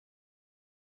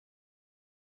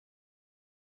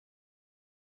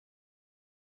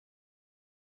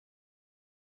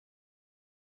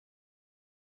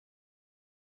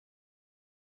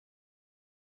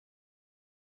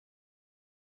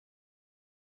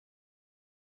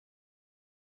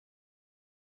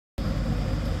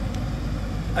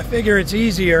I figure it's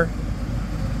easier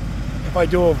if I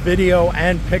do a video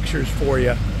and pictures for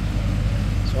you.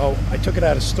 So I took it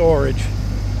out of storage.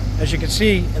 As you can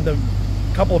see in the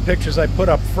couple of pictures I put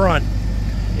up front,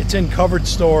 it's in covered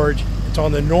storage. It's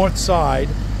on the north side,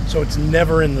 so it's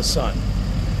never in the sun.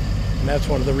 And that's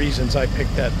one of the reasons I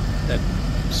picked that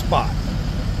spot.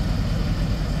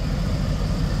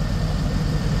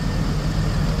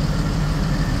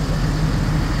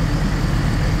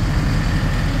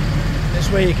 This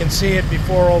way you can see it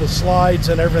before all the slides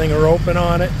and everything are open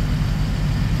on it.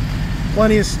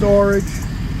 Plenty of storage.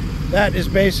 That is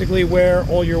basically where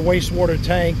all your wastewater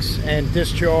tanks and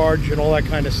discharge and all that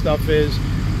kind of stuff is.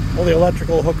 All the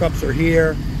electrical hookups are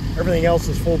here. Everything else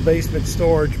is full basement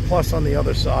storage, plus on the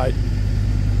other side.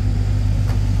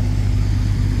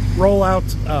 Roll out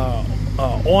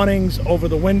awnings over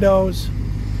the windows.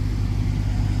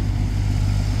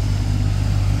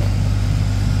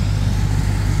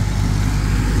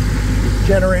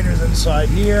 Generators inside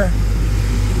here.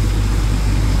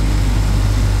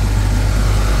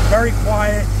 Very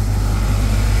quiet.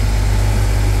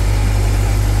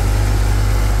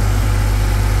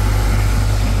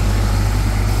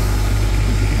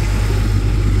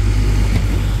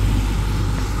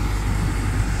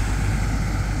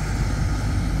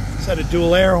 Set of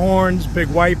dual air horns, big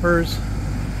wipers,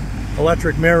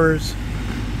 electric mirrors.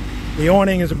 The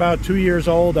awning is about 2 years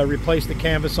old. I replaced the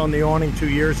canvas on the awning 2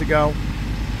 years ago.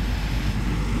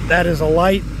 That is a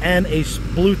light and a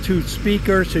Bluetooth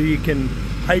speaker, so you can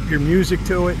pipe your music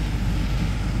to it.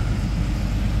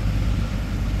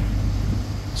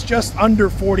 It's just under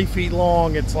 40 feet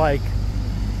long. It's like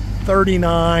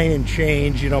 39 and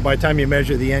change, you know, by the time you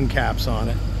measure the end caps on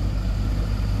it.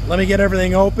 Let me get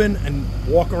everything open and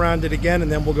walk around it again,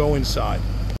 and then we'll go inside.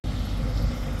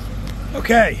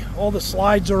 Okay, all the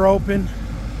slides are open.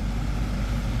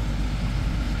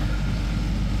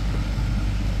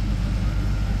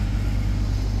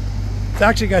 It's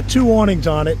actually got two awnings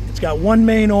on it. It's got one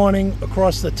main awning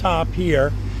across the top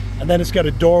here, and then it's got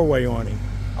a doorway awning.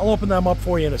 I'll open them up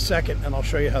for you in a second, and I'll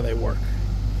show you how they work.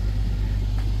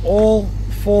 All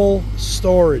full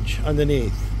storage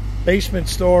underneath. Basement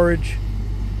storage,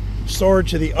 storage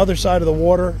to the other side of the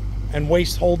water and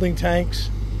waste holding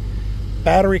tanks.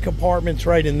 Battery compartments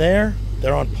right in there.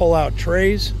 They're on pull-out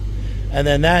trays. And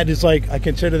then that is like, I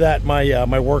consider that my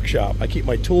my workshop. I keep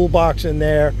my toolbox in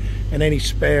there and any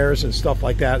spares and stuff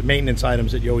like that, maintenance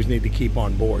items that you always need to keep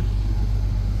on board.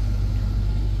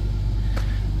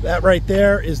 That right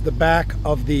there is the back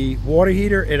of the water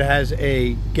heater. It has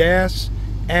a gas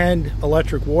and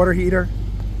electric water heater.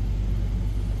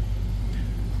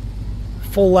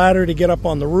 Full ladder to get up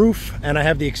on the roof, and I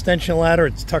have the extension ladder.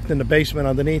 It's tucked in the basement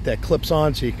underneath that clips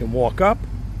on so you can walk up.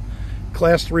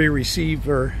 Class 3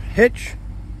 receiver hitch.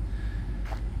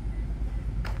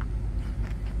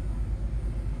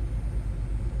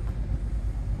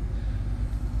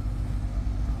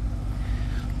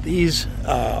 These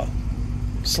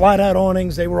slide out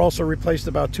awnings, they were also replaced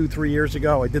about 2-3 years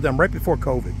ago. I did them right before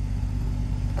COVID.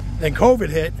 Then COVID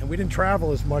hit and we didn't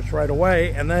travel as much right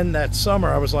away, and then that summer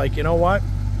I was like, you know what,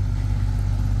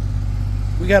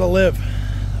 we got to live.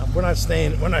 We're not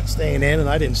staying in, and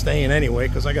I didn't stay in anyway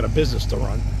because I got a business to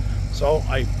run. So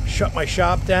I shut my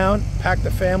shop down, packed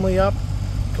the family up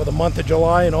for the month of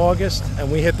July and August,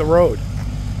 and we hit the road.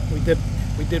 We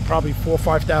did probably 4,000 or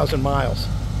 5,000 miles,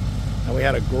 and we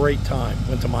had a great time.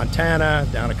 Went to Montana,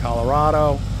 down to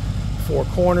Colorado, Four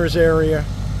Corners area.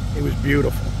 It was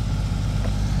beautiful.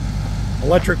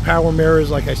 Electric power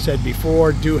mirrors, like I said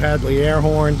before, Hadley air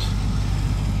horns.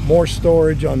 More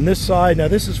storage on this side. Now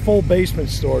this is full basement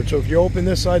storage, so if you open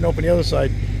this side and open the other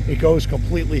side, it goes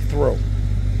completely through.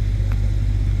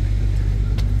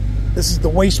 This is the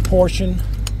waste portion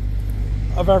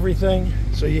of everything.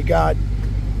 So you got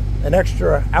an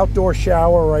extra outdoor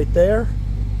shower right there.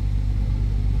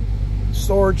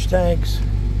 Storage tanks,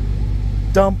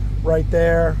 dump right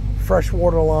there, fresh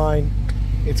water line.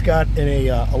 It's got an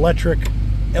electric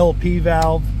LP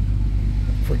valve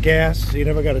for gas, so you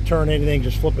never got to turn anything,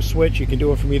 just flip a switch. You can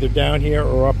do it from either down here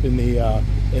or up in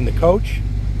the coach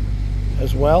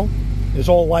as well. There's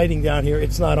all lighting down here.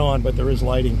 It's not on, but there is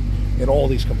lighting in all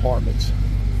these compartments.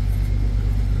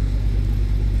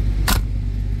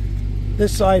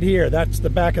 This side here, that's the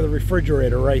back of the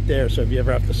refrigerator right there. So if you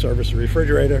ever have to service a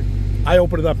refrigerator, I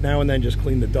open it up now and then, just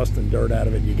clean the dust and dirt out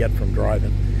of it you get from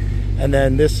driving. And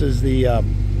then this is the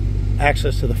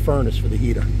access to the furnace for the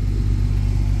heater.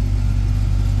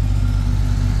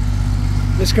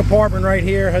 This compartment right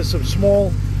here has some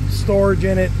small storage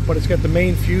in it, but it's got the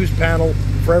main fuse panel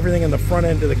for everything in the front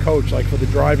end of the coach, like for the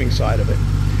driving side of it.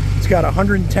 It's got a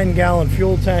 110-gallon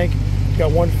fuel tank. It's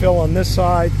got one fill on this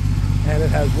side, and it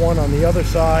has one on the other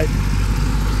side.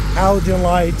 Halogen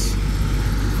lights,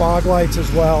 fog lights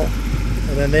as well,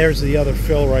 and then there's the other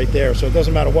fill right there. So it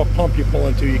doesn't matter what pump you pull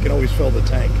into, you can always fill the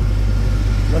tank.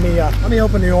 Let me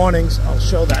open the awnings. I'll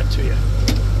show that to you.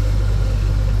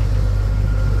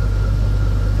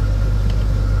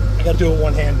 I got to do it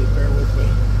one-handed. Bear with me.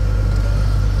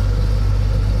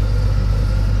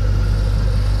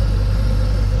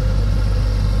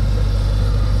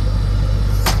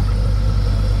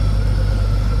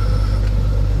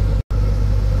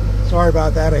 Sorry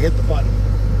about that, I hit the button.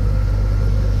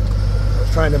 I was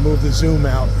trying to move the zoom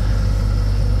out.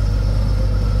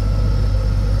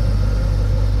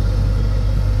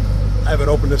 I haven't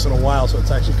opened this in a while, so it's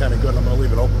actually kind of good. I'm going to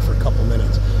leave it open for a couple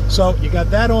minutes. So you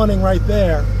got that awning right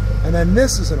there, and then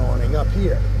this is an awning up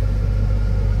here.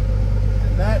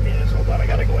 And that is, hold on, I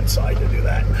got to go inside to do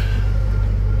that.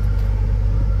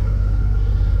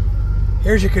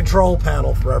 Here's your control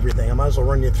panel for everything. I might as well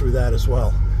run you through that as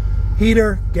well.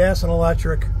 Heater, gas and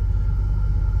electric.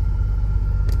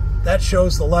 That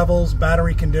shows the levels,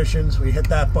 battery conditions. We hit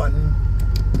that button.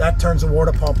 That turns the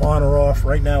water pump on or off.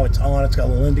 Right now it's on, it's got a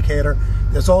little indicator.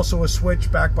 There's also a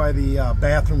switch back by the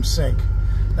bathroom sink.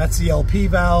 That's the LP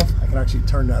valve. I can actually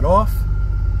turn that off.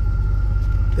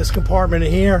 This compartment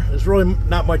in here, there's really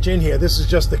not much in here. This is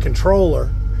just the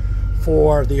controller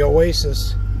for the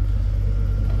Oasis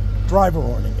driver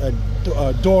awning,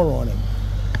 door awning.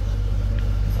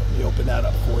 Let me open that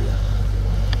up for you.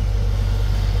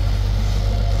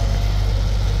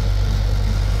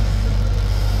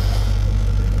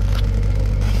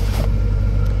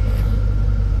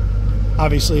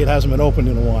 Obviously, it hasn't been opened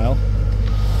in a while.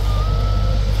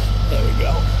 There we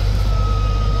go.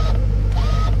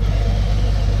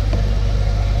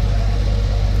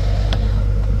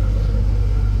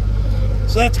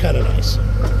 So that's kind of nice.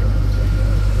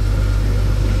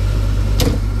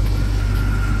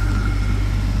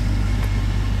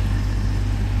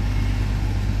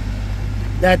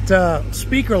 That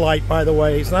speaker light, by the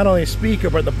way, is not only a speaker,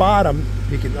 but the bottom,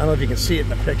 I don't know if you can see it in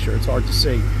the picture, it's hard to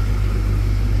see.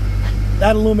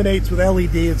 That illuminates with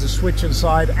LED, it's a switch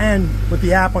inside, and with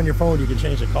the app on your phone, you can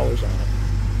change the colors on it.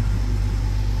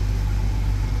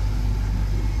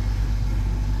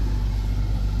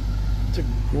 It's a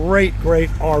great,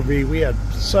 great RV. We had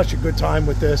such a good time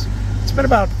with this. It's been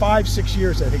about 5-6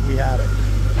 years, I think we had it.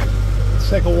 Let's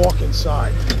take a walk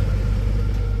inside.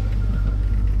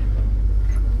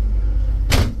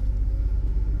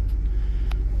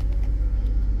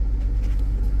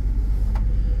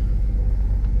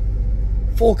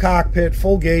 Full cockpit,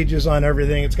 full gauges on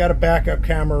everything. It's got a backup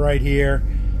camera right here.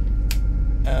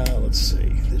 Let's see,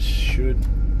 this should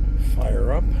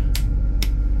fire up.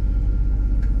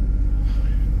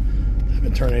 I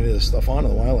haven't turned any of this stuff on in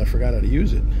a while. I forgot how to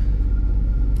use it.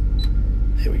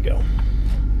 Here we go.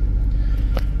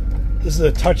 This is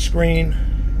a touch screen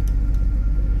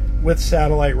with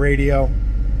satellite radio,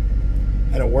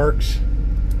 and it works.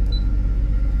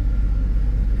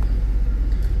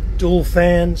 Dual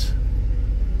fans.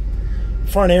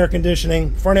 Front air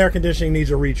conditioning. Front air conditioning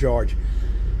needs a recharge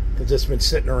because it's been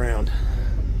sitting around.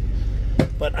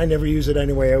 But I never use it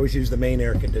anyway. I always use the main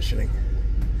air conditioning.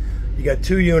 You got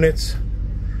 2 units.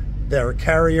 They're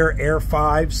Carrier Air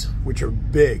 5s, which are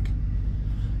big.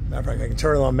 Matter of fact, I can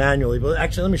turn it on manually, but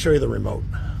actually, let me show you the remote.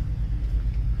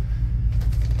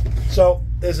 So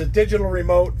there's a digital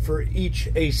remote for each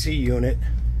AC unit.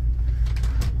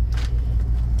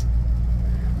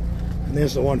 And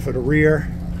there's the one for the rear.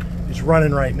 It's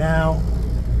running right now.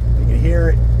 You can hear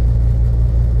it.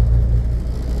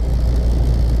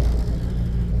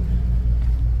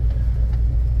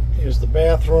 Here's the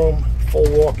bathroom,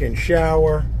 full walk-in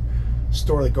shower,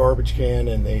 store the garbage can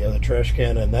and the trash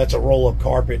can, and that's a roll-up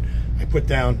carpet I put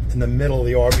down in the middle of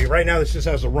the RV. Right now this just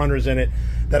has the runners in it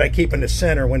that I keep in the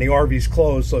center when the RV's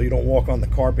closed so you don't walk on the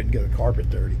carpet and get the carpet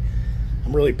dirty.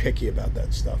 I'm really picky about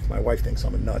that stuff. My wife thinks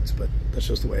I'm nuts, but that's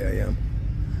just the way I am.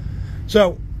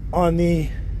 So on the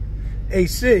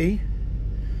AC,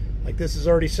 like this is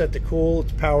already set to cool,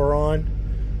 it's power on.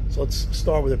 So let's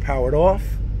start with it powered off,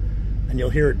 and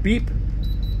you'll hear it beep.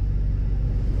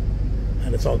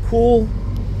 And it's on cool.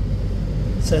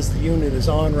 It says the unit is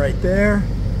on right there.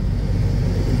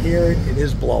 You can hear it, it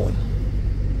is blowing.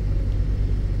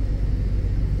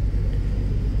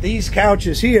 These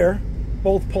couches here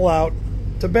both pull out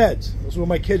to beds. Those are where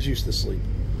my kids used to sleep.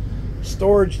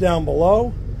 Storage down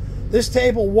below. This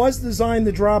table was designed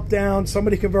to drop down.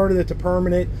 Somebody converted it to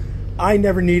permanent. I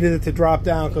never needed it to drop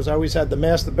down because I always had the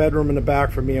master bedroom in the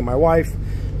back for me and my wife,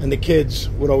 and the kids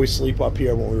would always sleep up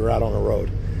here when we were out on the road.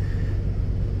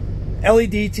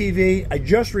 LED TV. I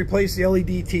just replaced the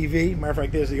LED TV. Matter of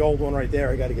fact, there's the old one right there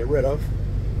I got to get rid of.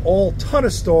 All ton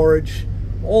of storage.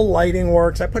 All lighting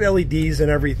works. I put LEDs in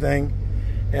everything.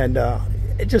 And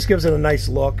it just gives it a nice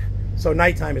look. So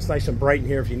nighttime it's nice and bright in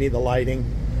here if you need the lighting.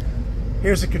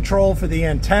 Here's the control for the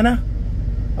antenna.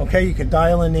 Okay, you can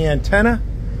dial in the antenna.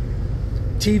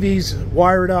 TV's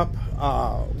wired up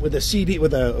with a CD,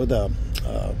 with a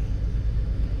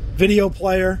video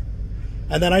player.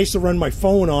 And then I used to run my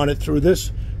phone on it through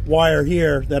this wire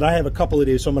here that I have a couple of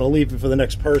these, so I'm going to leave it for the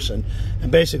next person.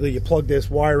 And basically you plug this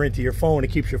wire into your phone,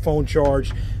 it keeps your phone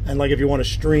charged. And like if you want to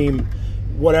stream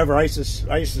whatever, I used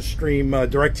to stream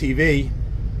DirecTV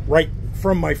right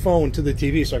from my phone to the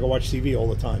TV so I can watch TV all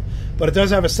the time. But it does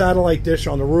have a satellite dish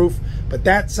on the roof. But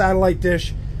that satellite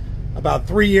dish, about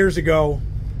 3 years ago,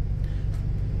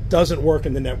 doesn't work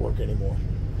in the network anymore.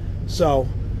 So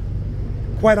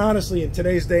quite honestly, in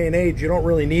today's day and age, you don't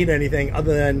really need anything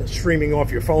other than streaming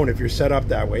off your phone if you're set up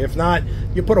that way. If not,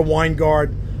 you put a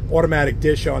WineGuard automatic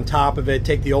dish on top of it,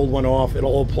 take the old one off,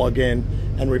 it'll all plug in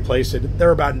and replace it.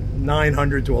 They're about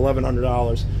 $900 to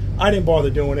 $1,100. I didn't bother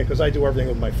doing it because I do everything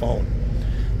with my phone.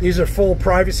 These are full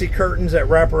privacy curtains that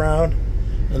wrap around,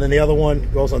 and then the other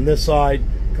one goes on this side,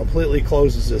 completely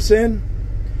closes this in.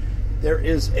 There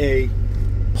is a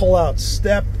pull-out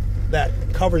step that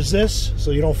covers this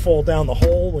so you don't fall down the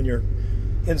hole when you're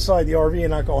inside the RV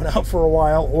and not going out for a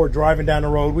while or driving down the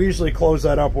road. We usually close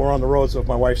that up when we're on the road, so if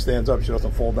my wife stands up, she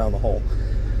doesn't fall down the hole.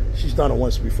 She's done it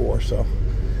once before. So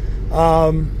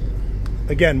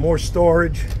again, more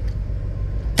storage.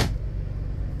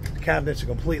 The cabinets are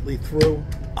completely through.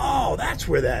 Oh, that's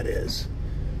where that is.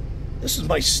 This is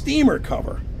my steamer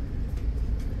cover.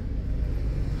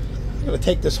 I'm gonna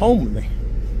take this home with me.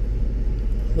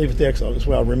 Leave it there because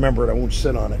I'll remember it. I won't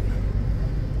sit on it.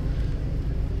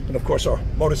 And of course our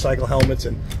motorcycle helmets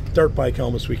and dirt bike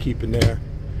helmets we keep in there.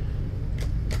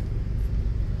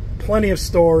 Plenty of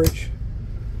storage.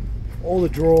 All the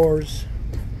drawers.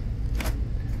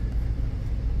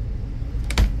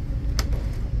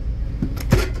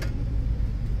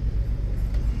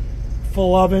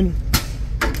 Full oven.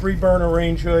 3-burner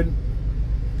range hood.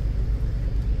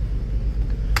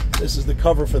 This is the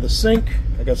cover for the sink.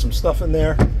 I got some stuff in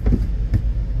there.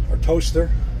 Our toaster.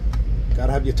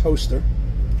 Gotta have your toaster.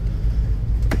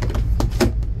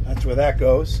 That's where that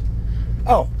goes.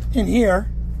 Oh, in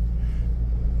here,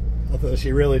 not that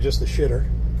she really just a shitter,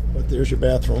 but there's your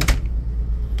bathroom.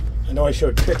 I know I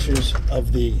showed pictures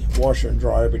of the washer and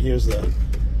dryer, but here's the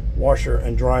washer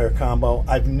and dryer combo.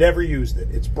 I've never used it.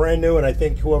 It's brand new, and I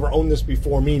think whoever owned this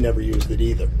before me never used it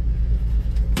either.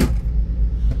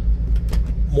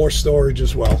 More storage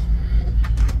as well.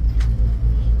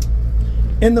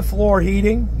 In the floor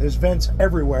heating, there's vents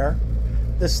everywhere.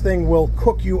 This thing will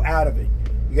cook you out of it.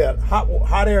 You got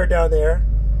hot air down there.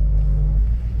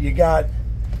 You got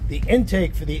the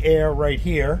intake for the air right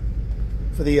here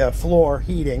for the floor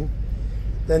heating.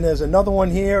 Then there's another one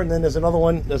here, and then there's another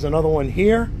one. There's another one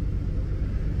here,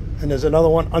 and there's another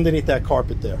one underneath that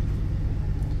carpet there.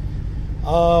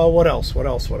 What else? What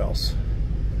else? What else?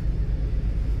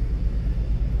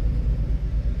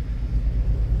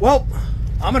 Well,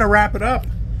 I'm going to wrap it up.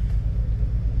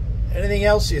 Anything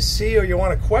else you see or you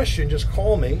want to question, just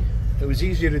call me. It was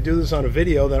easier to do this on a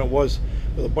video than it was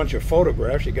with a bunch of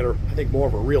photographs. You get, I think, more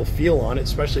of a real feel on it,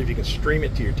 especially if you can stream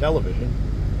it to your television.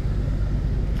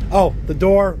 Oh, the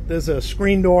door, there's a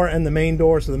screen door and the main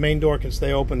door, so the main door can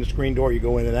stay open. The screen door you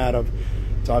go in and out of.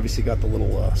 It's obviously got the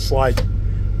little slide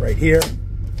right here.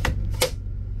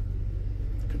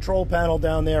 Control panel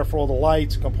down there for all the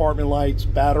lights, compartment lights,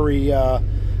 battery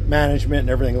management and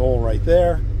everything all right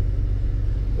there.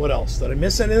 What else? Did I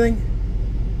miss anything?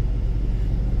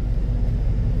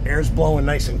 Air's blowing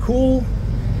nice and cool.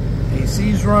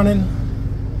 AC's running.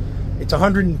 It's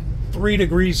 103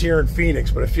 degrees here in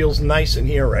Phoenix, but it feels nice in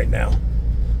here right now.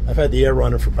 I've had the air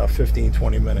running for about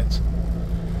 15-20 minutes.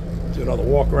 Do another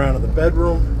walk around in the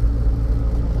bedroom.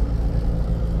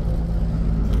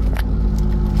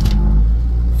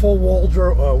 Full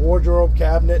wardrobe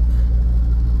cabinet.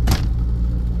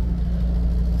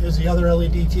 Here's the other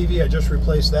LED TV. I just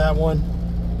replaced that one.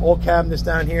 All cabinets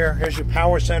down here. Here's your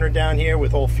power center down here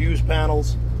with all fuse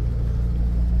panels.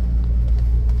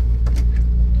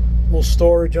 Little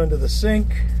storage under the sink.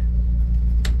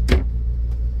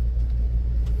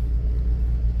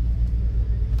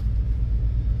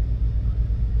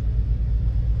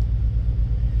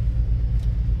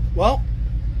 Well,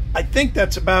 I think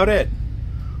that's about it.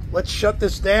 Let's shut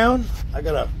this down. I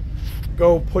gotta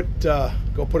go put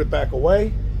it back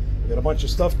away. Got a bunch of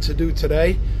stuff to do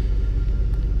today.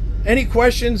 Any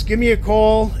questions, give me a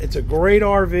call. It's a great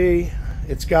RV.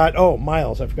 It's got, oh,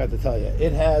 miles, I forgot to tell you.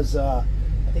 It has, I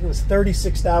think it was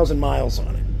 36,000 miles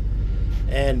on it.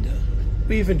 And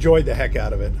we've enjoyed the heck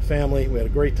out of it. Family, we had a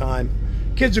great time.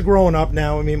 Kids are growing up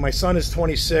now. I mean, my son is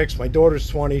 26, my daughter's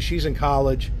 20, she's in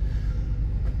college.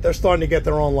 They're starting to get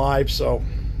their own lives, so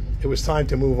it was time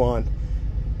to move on.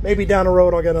 Maybe down the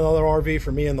road I'll get another RV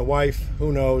for me and the wife,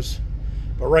 who knows.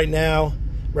 But right now,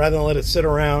 rather than let it sit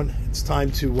around, it's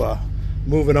time to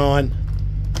move it on.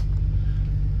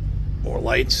 More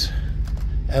lights,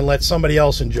 and let somebody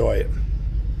else enjoy it.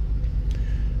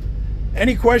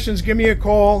 Any questions, give me a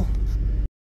call.